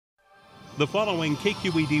The following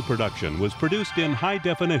KQED production was produced in high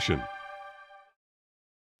definition.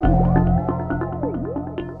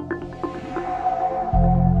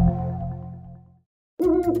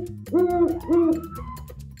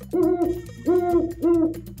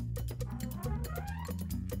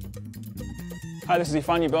 Hi, this is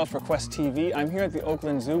Olivia Bell for Quest TV. I'm here at the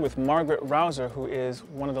Oakland Zoo with Margaret Rouser, who is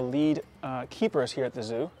one of the lead keepers here at the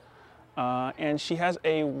zoo. And she has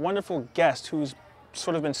a wonderful guest who's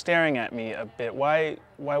sort of been staring at me a bit. Why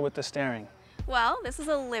with the staring? Well, this is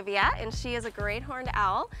Olivia, and she is a great horned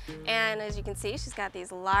owl. And as you can see, she's got these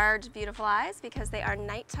large, beautiful eyes because they are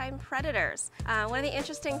nighttime predators. One of the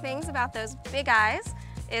interesting things about those big eyes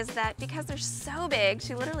is that because they're so big,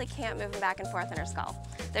 she literally can't move them back and forth in her skull.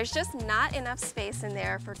 There's just not enough space in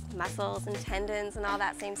there for muscles and tendons and all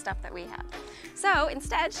that same stuff that we have. So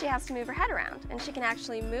instead, she has to move her head around, and she can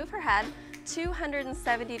actually move her head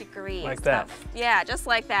 270 degrees. Like that? Yeah, just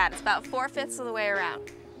like that. It's about 4/5 of the way around.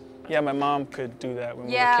 Yeah, my mom could do that when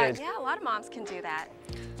we were kids. Yeah, a lot of moms can do that.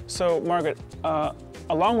 So, Margaret,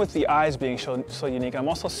 along with the eyes being so unique, I'm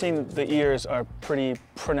also seeing the ears are pretty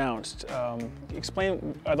pronounced.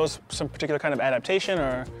 Explain, are those some particular kind of adaptation,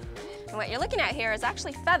 or? And what you're looking at here is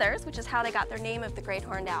actually feathers, which is how they got their name of the great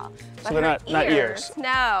horned owl. But so they're not ears?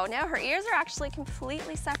 No, her ears are actually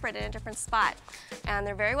completely separate in a different spot. And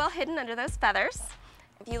they're very well hidden under those feathers.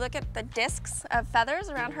 If you look at the discs of feathers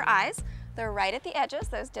around her eyes, they're right at the edges.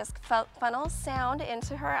 Those disc funnels sound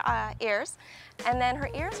into her ears. And then her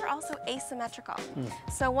ears are also asymmetrical.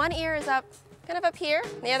 So one ear is up, kind of up here,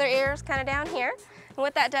 and the other ear is kind of down here. And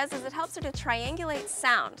what that does is it helps her to triangulate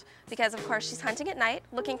sound, because of course she's hunting at night,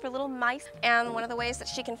 looking for little mice. And one of the ways that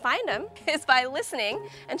she can find them is by listening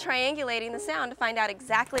and triangulating the sound to find out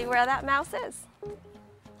exactly where that mouse is.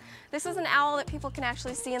 This is an owl that people can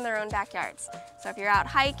actually see in their own backyards. So if you're out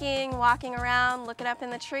hiking, walking around, looking up in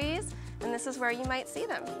the trees, then this is where you might see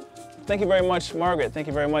them. Thank you very much, Margaret. Thank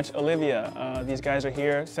you very much, Olivia. These guys are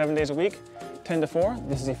here 7 days a week, 10 to 4.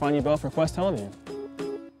 This is Olivia Bell for Quest Television.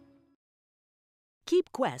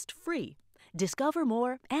 Keep Quest free. Discover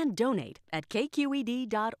more and donate at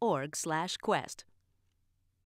kqed.org/quest.